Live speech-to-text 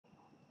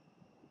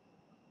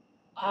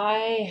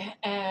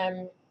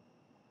I'm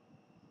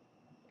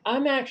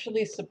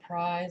actually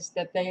surprised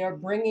that they are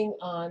bringing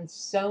on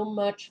so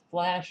much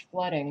flash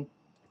flooding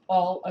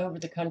all over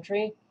the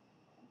country.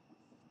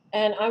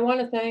 And I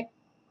want to thank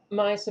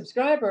my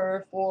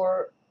subscriber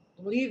for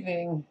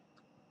leaving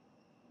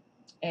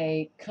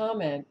a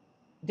comment.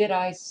 Did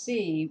I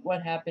see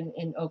what happened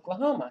in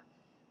Oklahoma?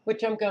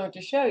 Which I'm going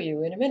to show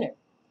you in a minute.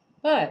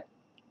 But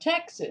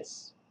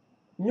Texas,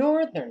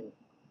 Northern,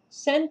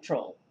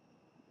 Central,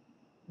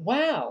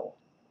 wow.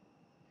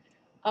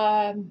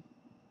 Um,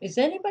 is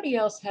anybody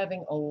else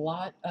having a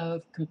lot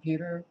of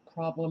computer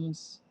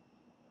problems?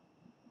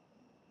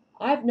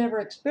 I've never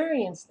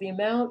experienced the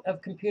amount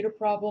of computer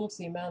problems,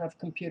 the amount of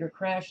computer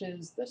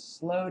crashes, the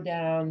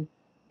slowdown,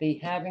 the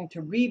having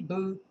to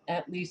reboot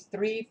at least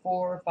 3,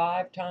 4,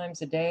 5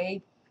 times a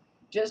day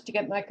just to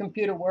get my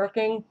computer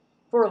working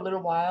for a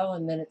little while,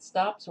 and then it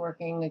stops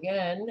working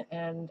again,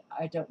 and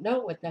I don't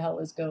know what the hell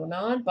is going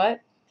on, but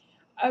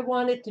I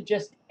wanted to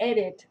just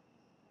edit.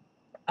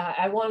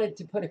 I wanted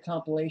to put a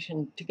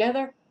compilation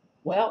together.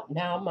 Well,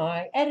 now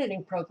my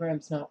editing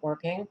program's not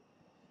working.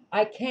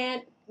 I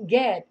can't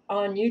get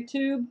on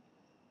YouTube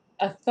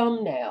a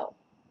thumbnail.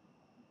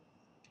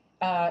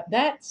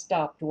 That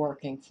stopped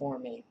working for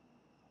me.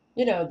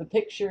 You know, the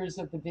pictures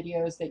of the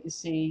videos that you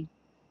see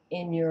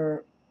in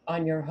your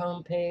on your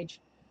home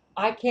page.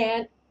 I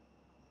can't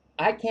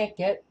I can't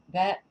get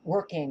that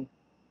working.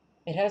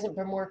 It hasn't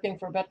been working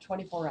for about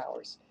 24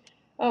 hours.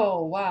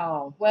 Oh,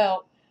 wow.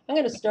 Well, I'm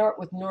going to start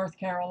with North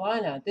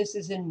Carolina. This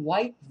is in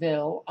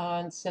Whiteville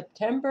on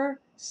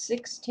September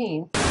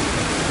 16th.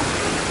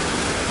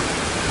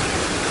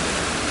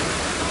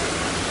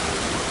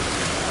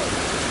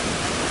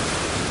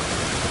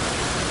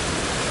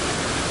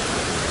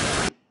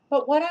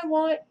 But what I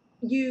want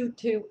you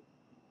to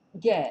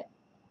get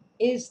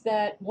is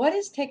that what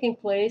is taking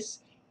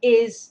place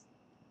is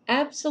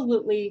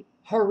absolutely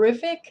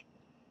horrific.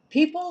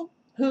 People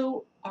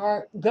who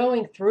are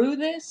going through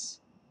this,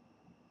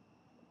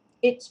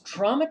 it's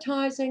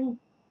traumatizing,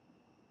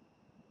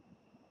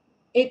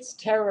 it's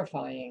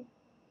terrifying.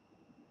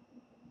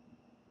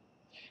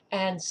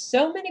 And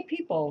so many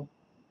people,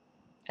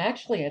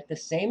 actually at the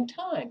same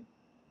time,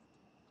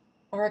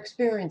 are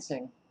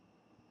experiencing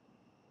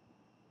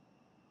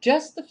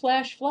just the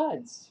flash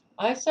floods.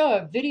 I saw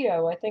a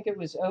video, I think it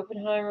was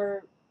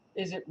Oppenheimer,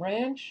 is it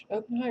Ranch?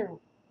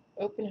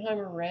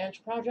 Oppenheimer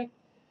Ranch Project?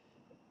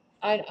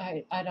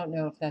 I don't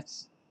know if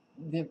that's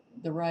the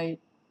right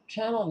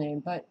channel name,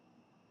 but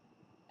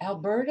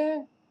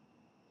Alberta,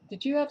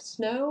 did you have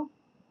snow?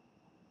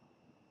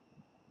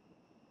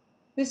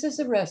 This is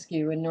a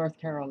rescue in North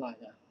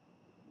Carolina.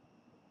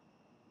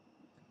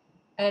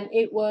 And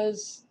it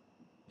was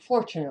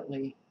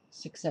fortunately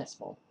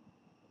successful.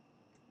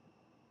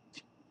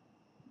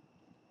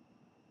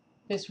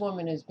 This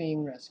woman is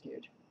being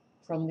rescued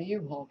from the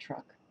U-Haul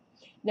truck.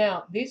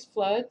 Now, these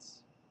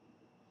floods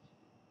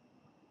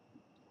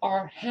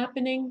are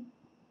happening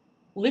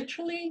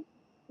literally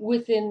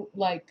within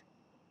like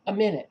a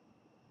minute.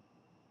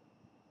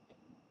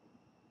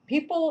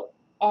 People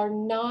are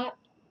not,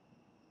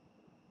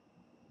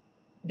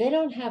 they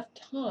don't have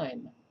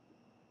time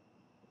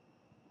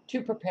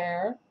to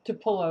prepare, to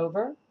pull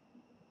over.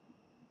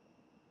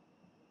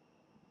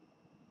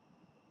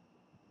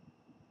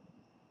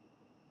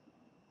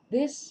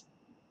 This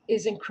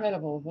is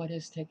incredible what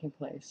is taking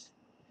place.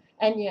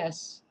 And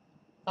yes,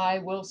 I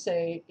will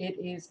say it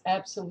is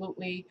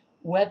absolutely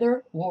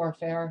weather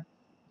warfare.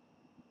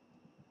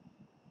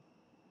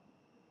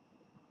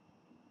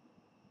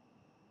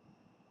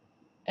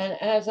 And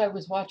as I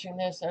was watching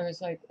this, I was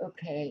like,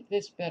 okay,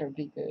 this better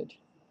be good.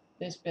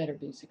 This better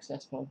be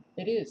successful.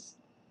 It is.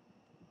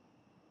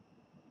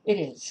 It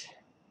is.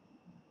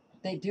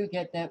 They do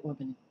get that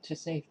woman to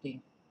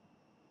safety.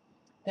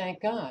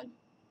 Thank God.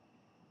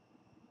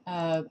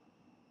 Uh,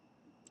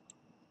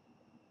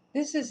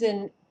 this is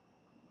in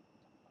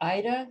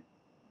Ida,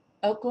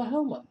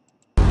 Oklahoma.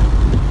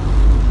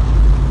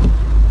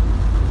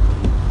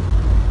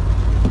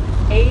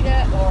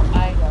 Ada or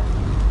Ida.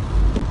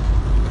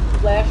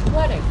 Flash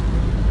flooding.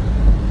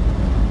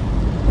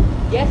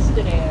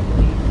 Yesterday, I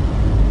believe.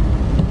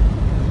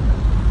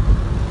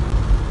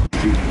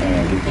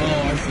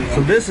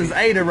 So this is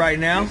Ada right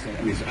now.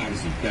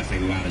 That's a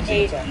lot of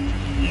Ada.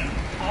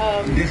 Yeah.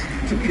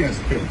 To me, that's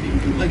filthy.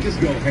 Like,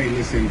 just go, hey,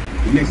 listen,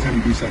 the next time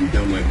you do something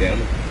dumb like that,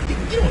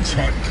 you don't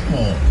charge, come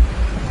on.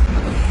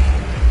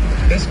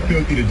 That's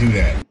filthy to do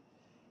that.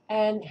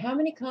 And how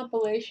many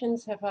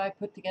compilations have I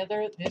put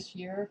together this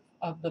year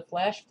of the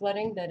flash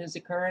flooding that is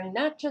occurring,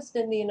 not just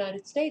in the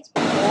United States,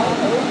 but all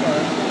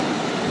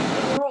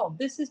over the world?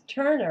 This is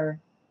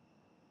Turner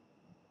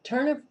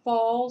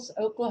Falls,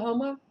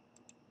 Oklahoma.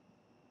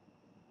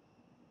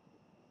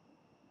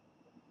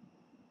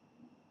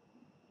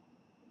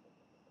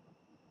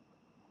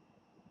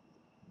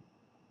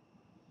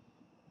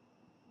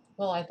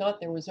 Well, I thought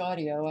there was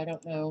audio. I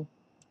don't know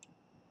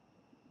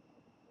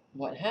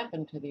what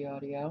happened to the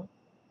audio.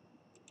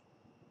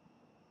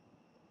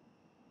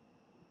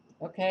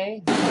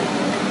 Okay. Oh,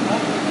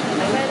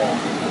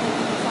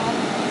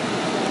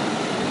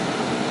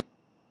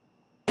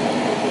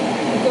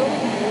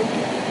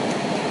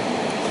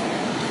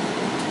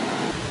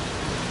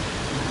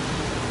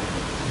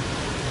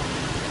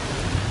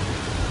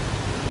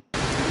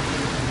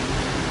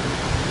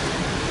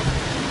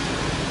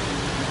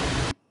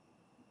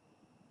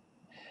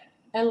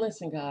 And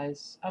listen,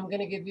 guys, I'm going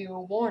to give you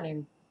a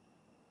warning.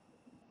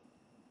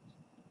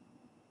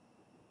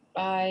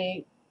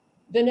 The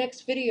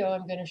next video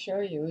I'm going to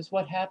show you is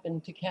what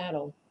happened to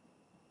cattle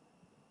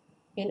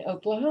in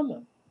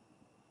Oklahoma.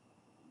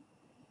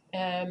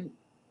 And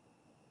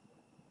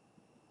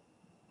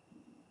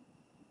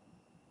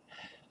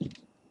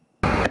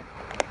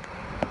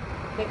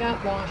they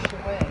got washed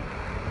away.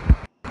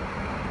 A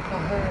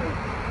herd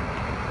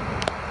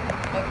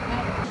of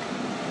cattle.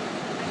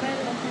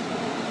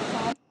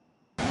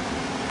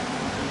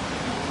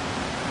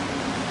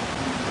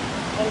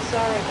 I'm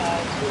sorry,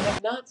 guys. We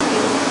have not seen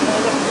this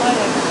kind of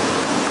flooding.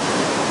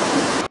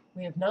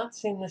 We have not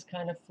seen this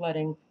kind of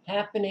flooding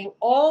happening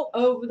all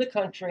over the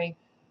country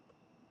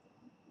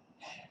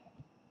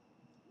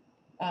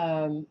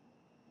ever.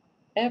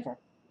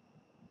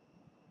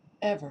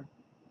 Ever.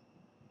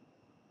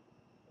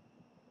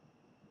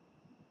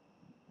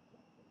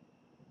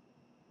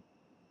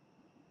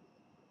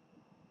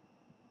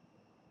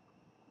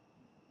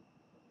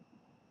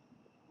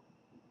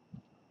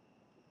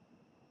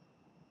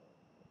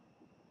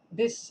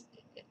 This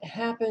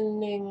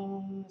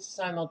happening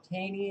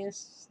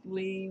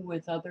simultaneously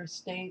with other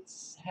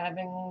states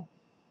having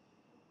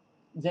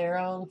their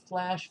own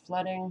flash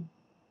flooding,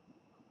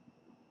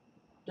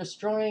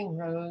 destroying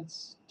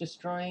roads,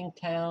 destroying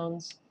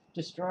towns,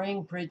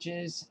 destroying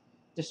bridges,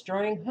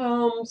 destroying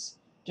homes,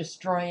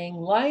 destroying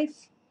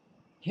life,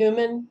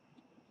 human,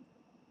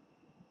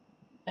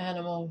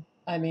 animal,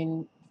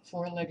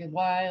 four-legged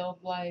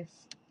wildlife.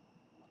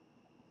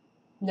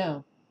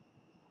 No.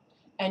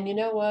 And you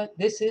know what?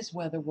 This is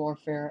weather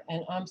warfare,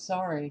 and I'm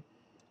sorry.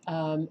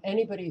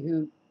 Anybody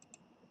who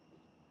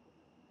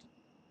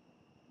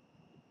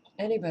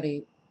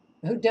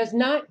does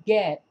not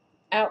get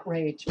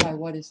outraged by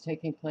what is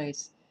taking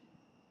place,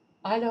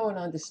 I don't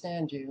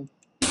understand you.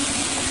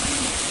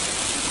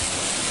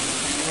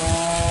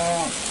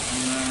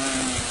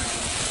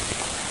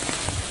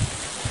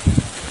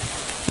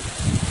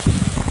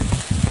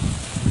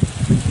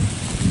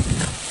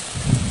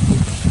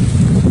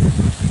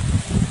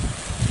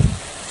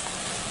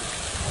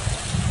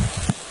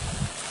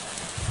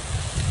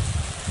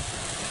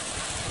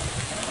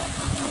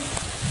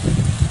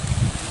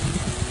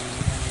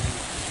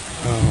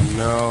 Oh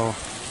no.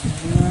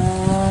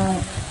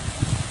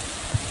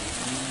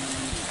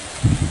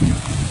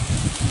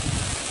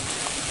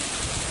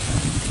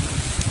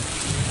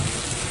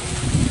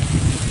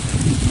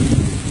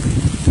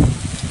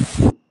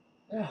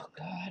 Oh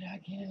God, I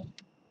can't.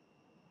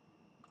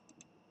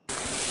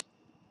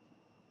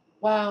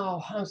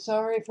 Wow, I'm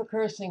sorry for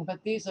cursing,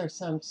 but these are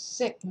some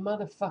sick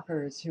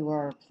motherfuckers who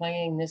are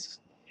playing this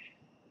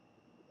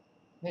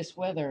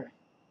weather,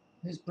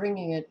 who's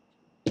bringing it.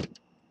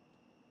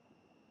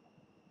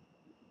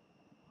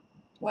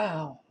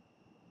 Wow,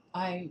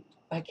 I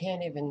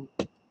can't even.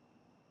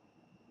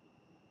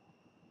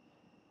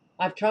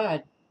 I've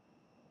tried,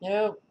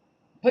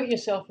 put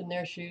yourself in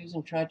their shoes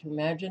and try to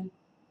imagine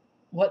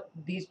what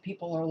these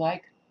people are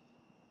like.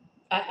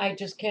 I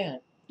just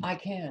can't. I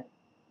can't.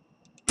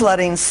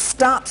 Flooding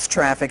stops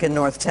traffic in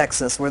North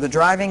Texas, where the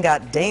driving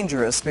got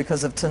dangerous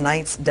because of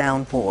tonight's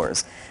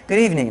downpours. Good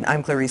evening.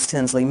 I'm Clarice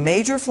Tinsley.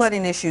 Major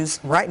flooding issues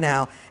right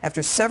now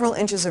after several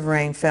inches of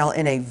rain fell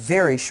in a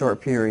very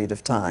short period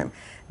of time.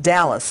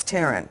 Dallas,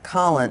 Tarrant,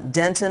 Collin,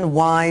 Denton,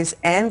 Wise,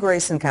 and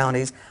Grayson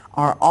counties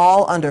are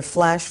all under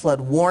flash flood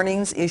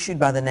warnings issued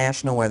by the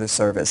National Weather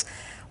Service.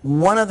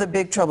 One of the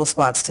big trouble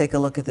spots, take a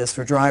look at this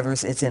for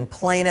drivers. It's in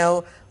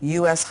Plano.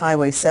 U.S.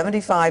 Highway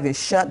 75 is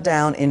shut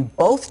down in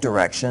both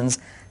directions.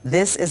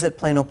 This is at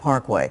Plano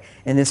Parkway.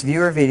 In this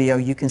viewer video,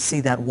 you can see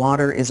that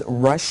water is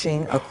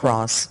rushing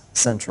across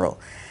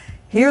Central.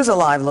 Here's a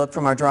live look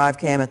from our drive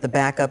cam at the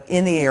backup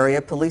in the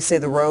area. Police say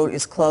the road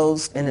is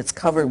closed and it's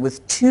covered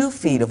with 2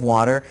 feet of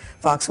water.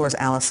 Fox 4's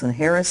Allison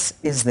Harris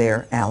is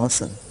there.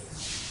 Allison.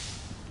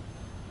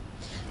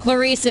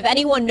 Clarice, if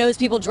anyone knows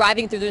people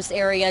driving through this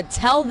area,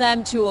 tell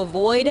them to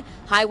avoid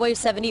Highway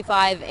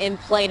 75 in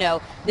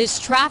Plano. This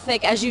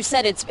traffic, as you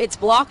said, it's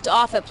blocked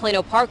off at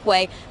Plano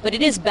Parkway, but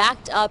it is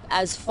backed up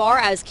as far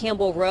as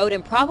Campbell Road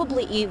and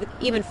probably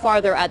even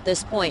farther at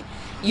this point.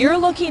 You're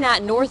looking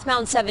at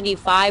northbound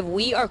 75.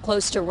 We are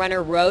close to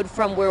Renner Road.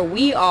 From where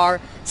we are,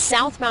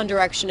 southbound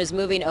direction is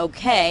moving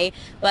okay,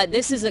 but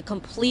this is a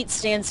complete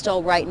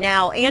standstill right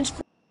now. And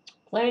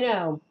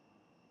Plano,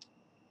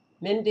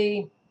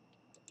 Mindy,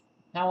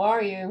 how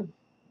are you?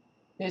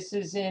 This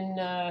is in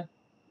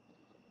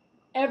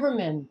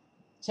Everman,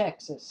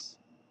 Texas.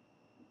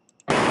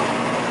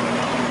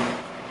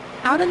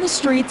 Out in the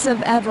streets of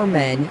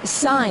Everman,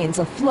 signs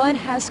a flood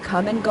has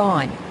come and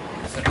gone.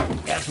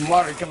 Got some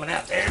water coming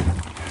out there.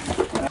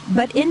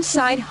 But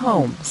inside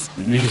homes,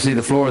 You can see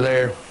the floor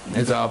there.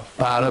 It's all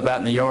piled up out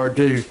in the yard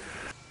too.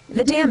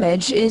 the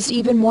damage is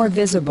even more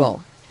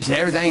visible. See,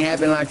 everything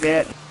happened like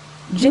that.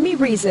 Jimmy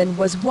Reason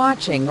was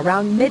watching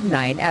around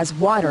midnight as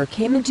water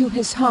came into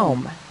his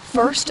home.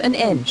 First an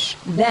inch,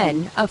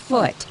 then a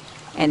foot,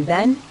 and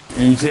then...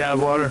 And you see how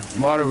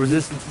water was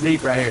this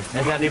deep right here.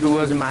 That's how deep it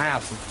was in my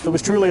house. It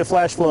was truly a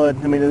flash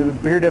flood. I mean, the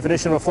pure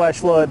definition of a flash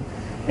flood.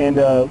 and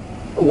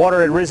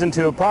water had risen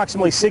to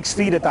approximately 6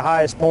 feet at the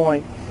highest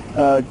point,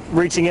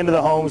 reaching into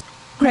the homes.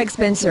 Craig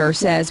Spencer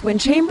says when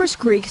Chambers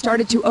Creek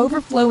started to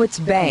overflow its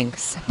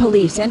banks,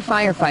 police and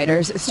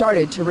firefighters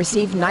started to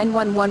receive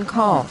 911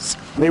 calls.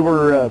 They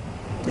were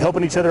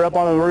helping each other up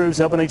on the roofs,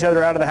 helping each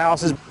other out of the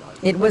houses.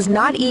 It was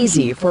not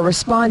easy for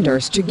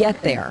responders to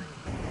get there.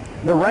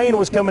 The rain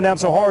was coming down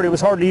so hard it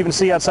was hard to even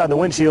see outside the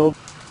windshield.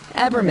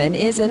 Everman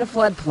is in a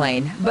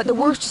floodplain, but the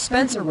worst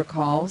Spencer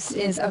recalls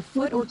is a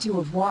foot or two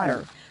of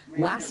water.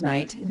 Last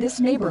night,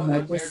 this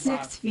neighborhood was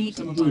 6 feet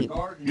deep.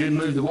 Didn't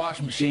move the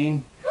washing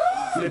machine,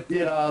 flipped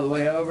it all the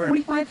way over.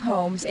 45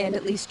 homes and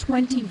at least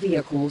 20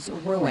 vehicles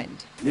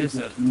ruined. It's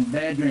a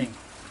bad dream,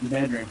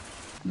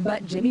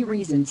 But Jimmy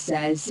Reason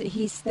says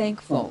he's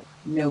thankful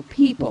no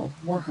people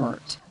were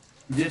hurt.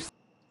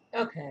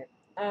 Okay.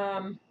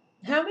 How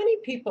many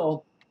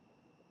people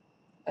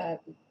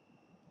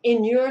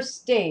in your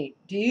state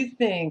do you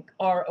think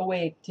are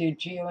awake to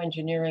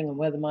geoengineering and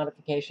weather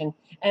modification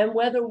and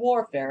weather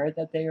warfare,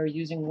 that they are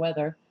using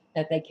weather,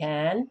 that they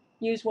can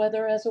use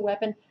weather as a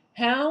weapon?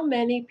 How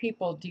many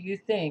people do you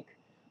think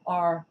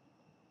are,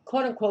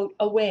 quote unquote,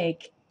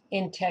 awake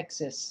in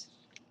Texas,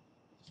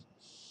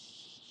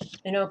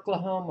 in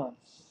Oklahoma,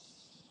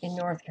 in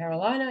North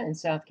Carolina, in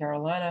South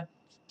Carolina?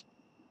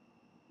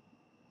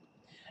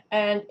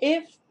 And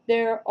if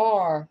there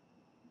are,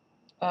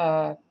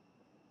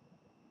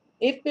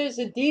 if there's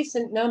a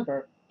decent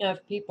number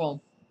of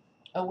people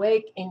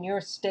awake in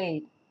your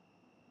state,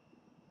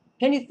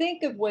 can you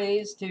think of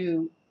ways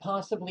to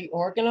possibly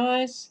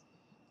organize,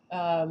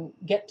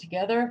 get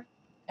together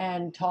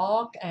and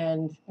talk,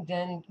 and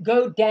then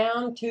go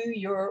down to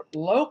your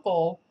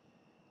local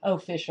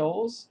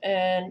officials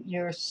and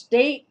your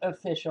state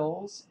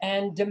officials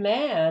and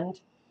demand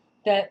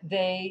that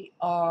they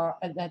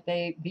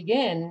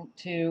begin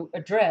to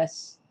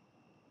address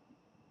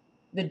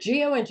the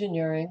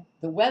geoengineering,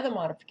 the weather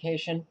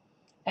modification,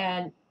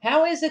 and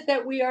how is it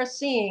that we are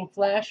seeing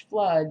flash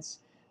floods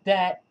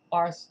that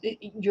are,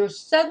 you're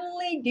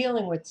suddenly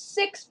dealing with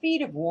 6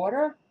 feet of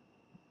water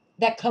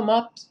that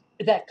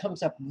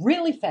comes up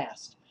really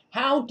fast.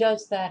 How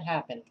does that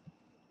happen?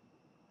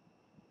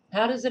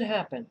 How does it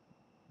happen?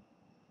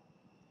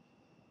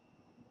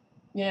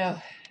 You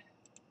know,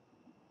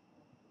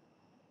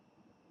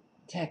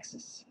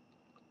 Texas,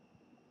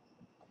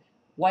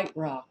 White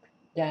Rock,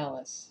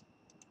 Dallas.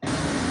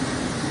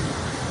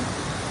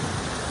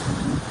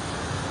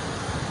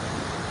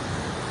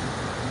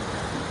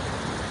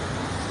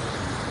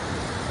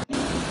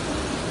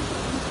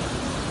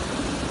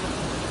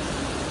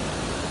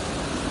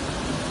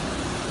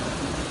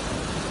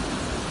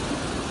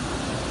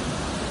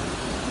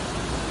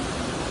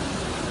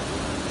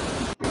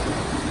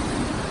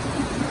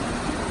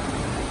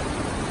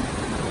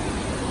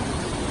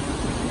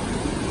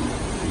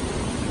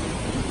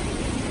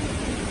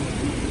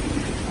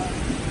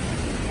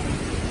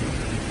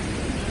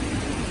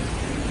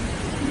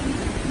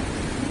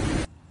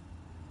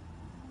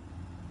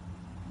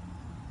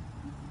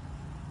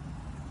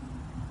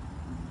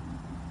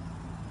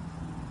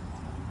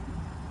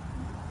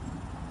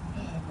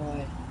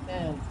 Boy,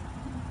 man.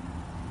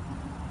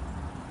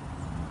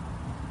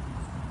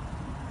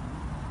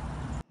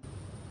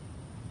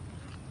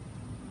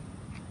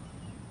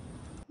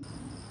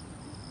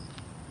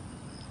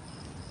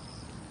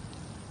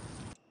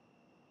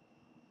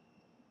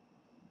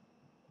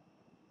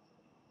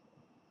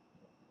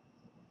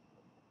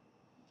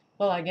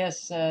 Well, I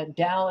guess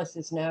Dallas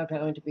is now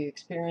going to be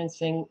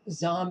experiencing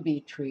zombie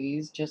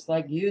trees, just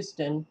like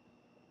Houston.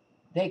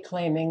 They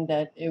claiming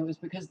that it was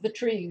because the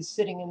trees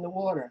sitting in the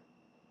water.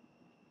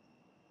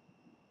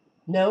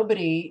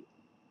 Nobody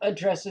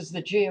addresses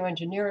the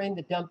geoengineering,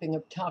 the dumping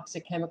of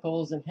toxic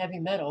chemicals and heavy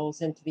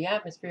metals into the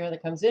atmosphere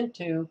that comes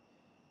into,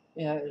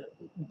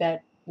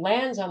 that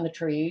lands on the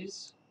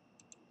trees,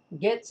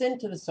 gets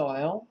into the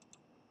soil,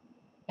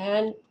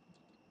 and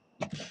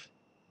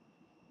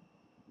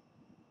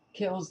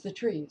kills the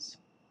trees.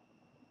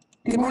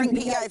 Good morning,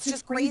 Pete. Yeah, it's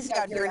just crazy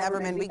out here in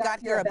Everman. We got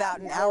here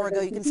about an hour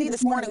ago. You can see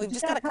this morning we've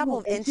just got a couple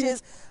of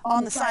inches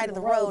on the side of the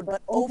road,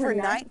 but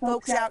overnight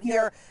folks out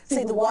here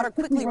say the water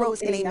quickly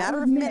rose in a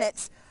matter of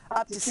minutes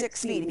up to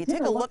 6 feet. If you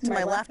take a look to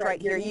my left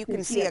right here, you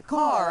can see a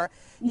car.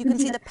 You can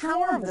see the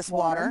power of this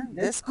water.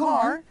 This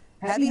car,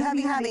 heavy,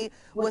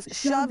 was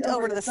shoved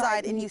over to the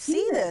side, and you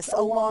see this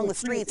along the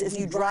streets as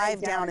you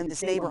drive down in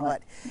this neighborhood.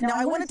 Now,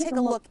 I want to take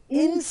a look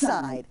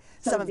inside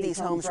some of these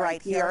homes right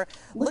here.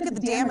 Look at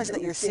the damage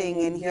that you're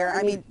seeing in here.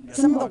 I mean,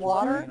 some of the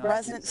water,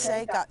 residents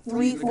say, got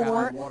 3,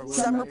 4,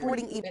 some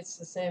reporting even. It's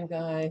the same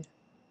guy.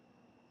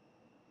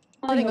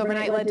 Flooding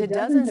overnight led to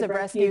dozens of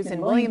rescues in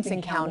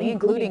Williamston County,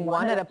 including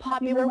one at a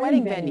popular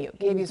wedding venue.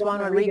 KVU's Juan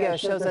Rodriguez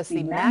shows us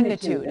the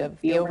magnitude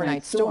of the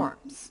overnight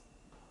storms.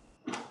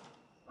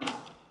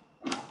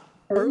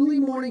 Early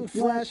morning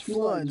flash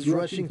floods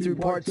rushing through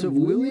parts of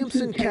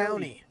Williamston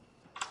County.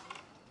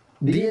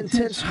 The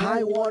intense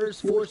high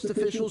waters forced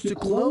officials to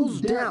close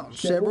down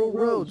several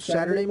roads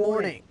Saturday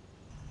morning.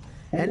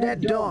 And at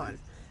dawn,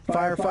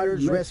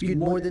 firefighters rescued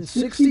more than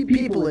 60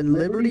 people in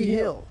Liberty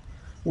Hill,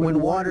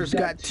 when waters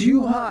got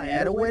too high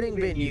at a wedding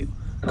venue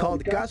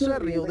called Casa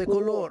Rio de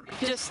Color.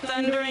 Just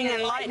thundering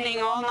and lightning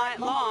all night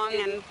long,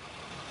 and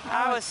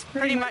I was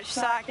pretty much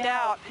psyched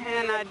out,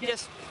 and I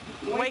just,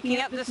 waking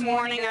up this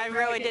morning, I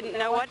really didn't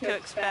know what to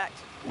expect.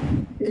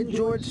 In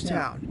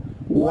Georgetown,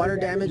 water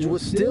damage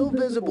was still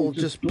visible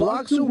just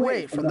blocks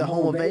away from the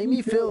home of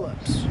Amy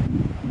Phillips.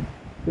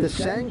 The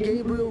San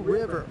Gabriel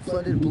River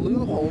flooded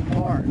Blue Hole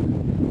Park.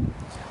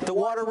 The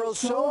water rose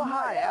so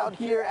high out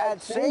here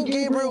at San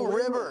Gabriel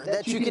River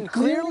that you can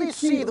clearly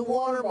see the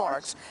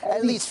watermarks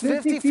at least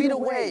 50 feet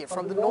away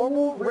from the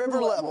normal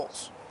river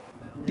levels.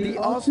 The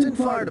Austin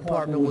Fire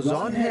Department was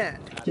on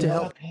hand to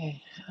help.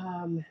 Okay,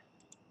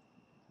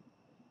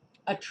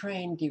 a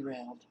train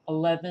derailed.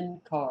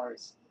 11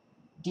 cars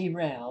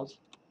derailed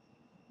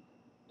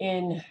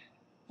in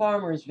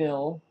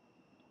Farmersville,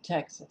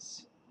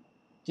 Texas,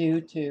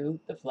 due to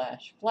the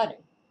flash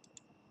flooding.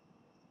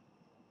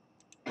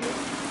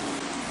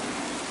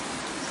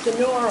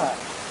 Sonora,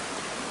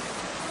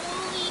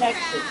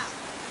 Texas.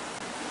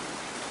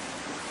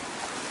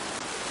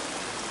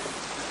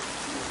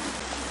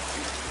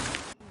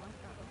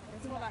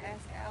 That's what I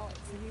asked Alex,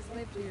 and he's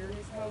lived here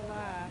his whole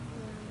life.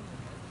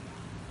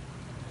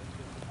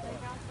 They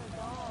got the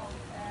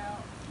dogs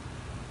out.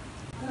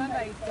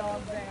 Sunday's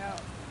dogs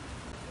out.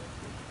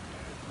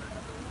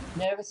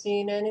 Never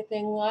seen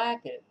anything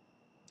like it.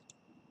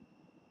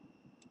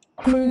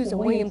 Crews in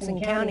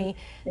Williamston County,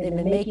 they've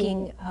been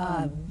making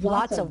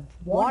lots of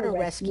water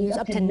rescues,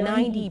 up to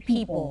 90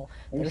 people.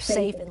 They're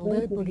safe at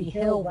Liberty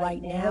Hill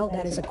right now.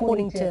 That is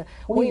according to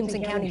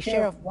Williamston County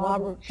Sheriff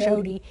Robert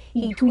Chody.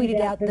 He tweeted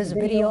out this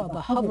video of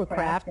a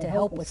hovercraft to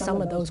help with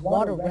some of those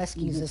water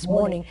rescues this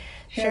morning.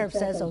 Sheriff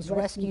says those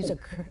rescues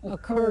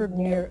occurred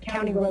near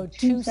County Road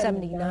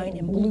 279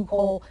 in Blue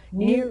Hole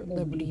near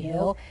Liberty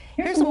Hill.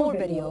 Here's some more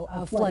video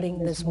of flooding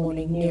this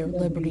morning near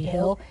Liberty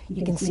Hill.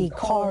 You can see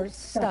cars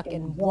stuck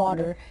in water.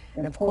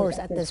 And of course,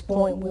 at this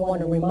point, we want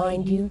to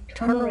remind you,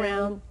 turn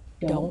around,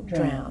 don't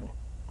drown.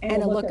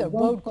 And a look at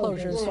road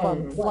closures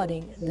from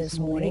flooding this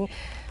morning.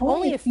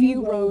 Only a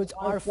few roads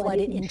are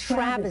flooded in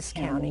Travis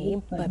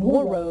County, but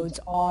more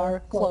roads are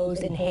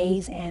closed in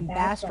Hayes and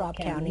Bastrop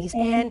counties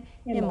and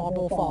in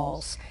Marble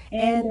Falls.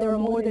 And there are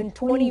more than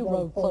 20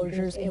 road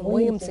closures in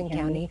Williamston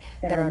County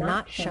that are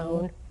not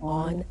shown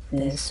on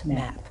this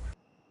map.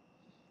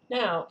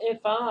 Now, if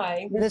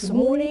I this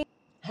morning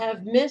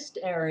have missed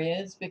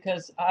areas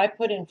because I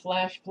put in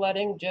flash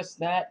flooding, just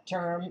that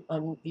term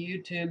on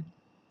YouTube,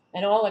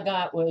 and all I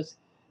got was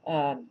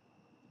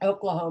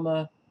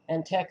Oklahoma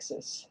and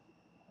Texas.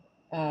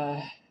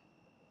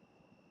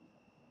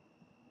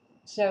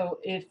 So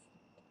if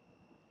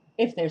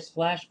there's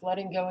flash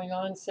flooding going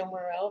on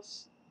somewhere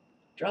else,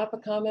 drop a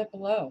comment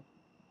below.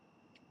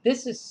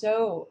 This is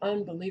so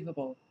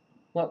unbelievable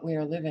what we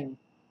are living.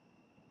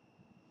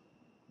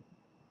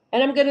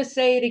 And I'm going to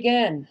say it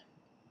again.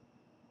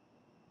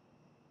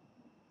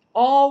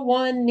 All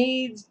one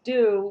needs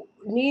to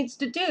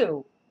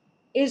do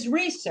is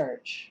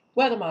research,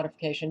 weather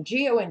modification,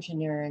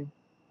 geoengineering,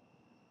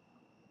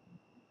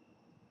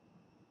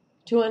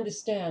 to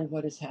understand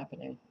what is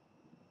happening.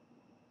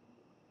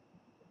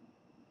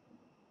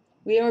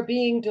 We are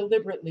being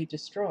deliberately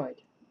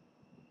destroyed.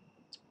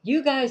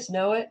 You guys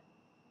know it.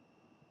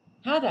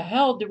 How the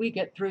hell do we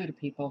get through to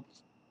people?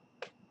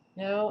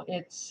 You know,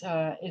 it's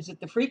is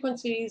it the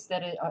frequencies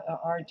that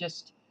are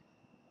just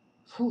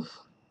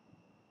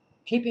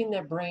keeping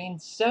their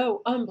brains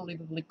so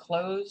unbelievably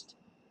closed,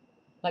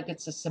 like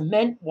it's a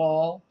cement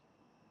wall,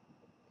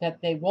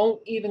 that they won't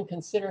even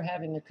consider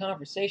having a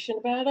conversation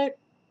about it?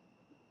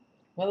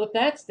 Well, if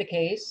that's the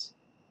case,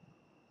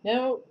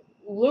 now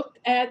look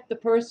at the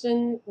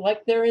person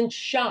like they're in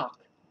shock.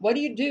 What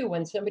do you do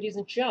when somebody's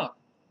in shock?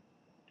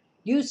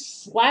 You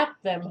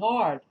slap them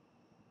hard.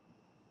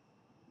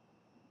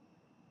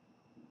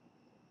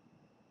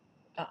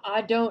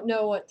 I don't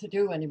know what to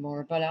do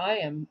anymore, but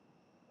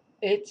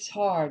it's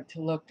hard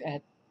to look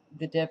at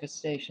the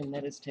devastation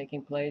that is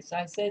taking place.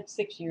 I said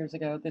 6 years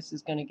ago, this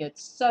is going to get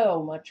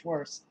so much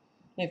worse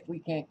if we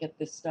can't get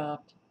this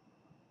stopped.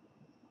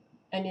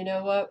 And you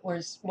know what?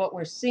 What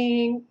we're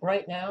seeing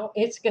right now,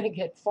 it's going to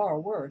get far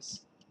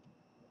worse.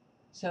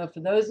 So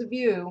for those of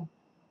you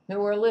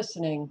who are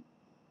listening,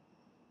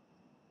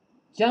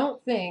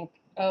 don't think,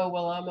 oh,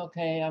 well, I'm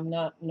okay. I'm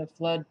not in a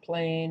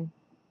floodplain.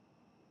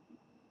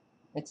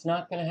 It's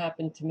not going to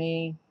happen to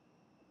me.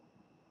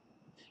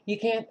 You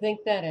can't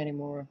think that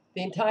anymore.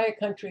 The entire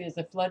country is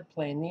a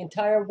floodplain. The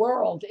entire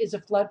world is a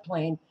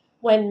floodplain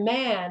when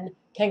man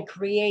can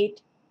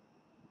create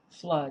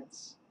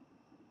floods.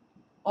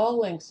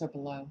 All links are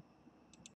below.